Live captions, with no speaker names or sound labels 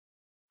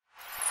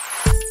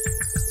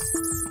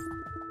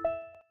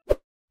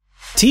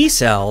T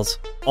cells,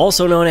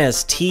 also known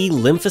as T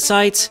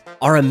lymphocytes,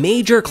 are a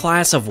major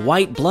class of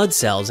white blood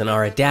cells in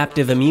our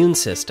adaptive immune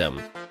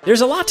system.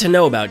 There's a lot to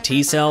know about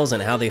T cells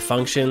and how they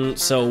function,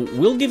 so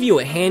we'll give you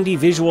a handy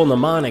visual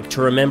mnemonic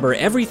to remember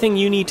everything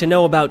you need to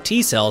know about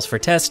T cells for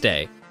test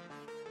day.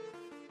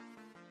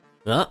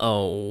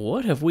 Uh-oh,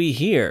 what have we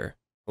here?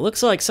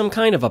 Looks like some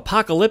kind of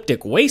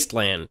apocalyptic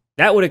wasteland.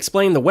 That would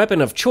explain the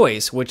weapon of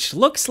choice, which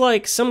looks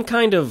like some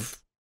kind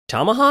of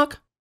tomahawk?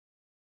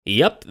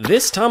 Yep,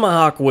 this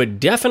tomahawk would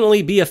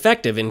definitely be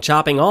effective in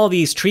chopping all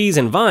these trees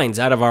and vines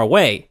out of our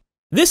way.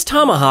 This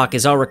tomahawk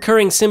is our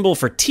recurring symbol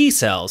for T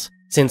cells,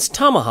 since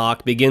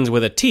tomahawk begins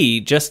with a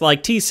T just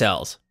like T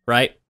cells,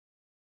 right?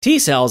 T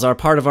cells are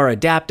part of our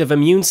adaptive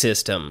immune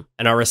system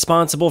and are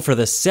responsible for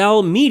the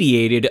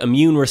cell-mediated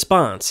immune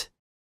response.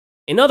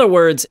 In other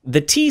words,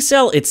 the T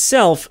cell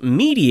itself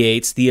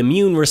mediates the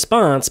immune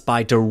response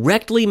by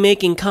directly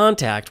making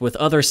contact with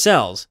other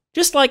cells,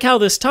 just like how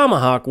this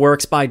tomahawk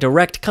works by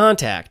direct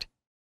contact.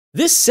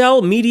 This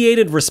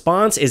cell-mediated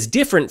response is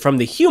different from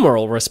the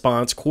humoral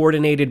response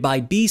coordinated by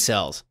B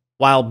cells.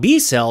 While B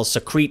cells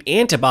secrete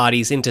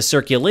antibodies into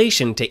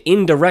circulation to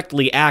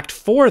indirectly act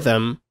for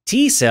them,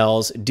 T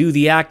cells do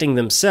the acting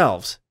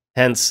themselves.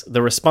 Hence,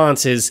 the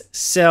response is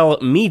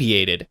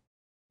cell-mediated.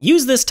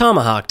 Use this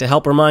tomahawk to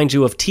help remind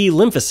you of T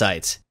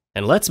lymphocytes,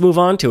 and let's move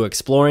on to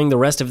exploring the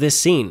rest of this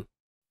scene.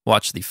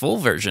 Watch the full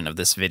version of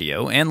this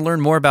video and learn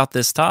more about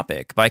this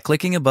topic by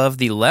clicking above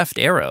the left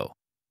arrow.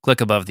 Click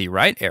above the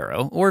right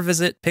arrow or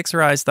visit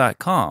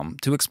Pixorize.com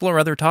to explore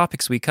other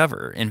topics we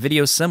cover in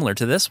videos similar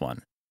to this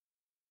one.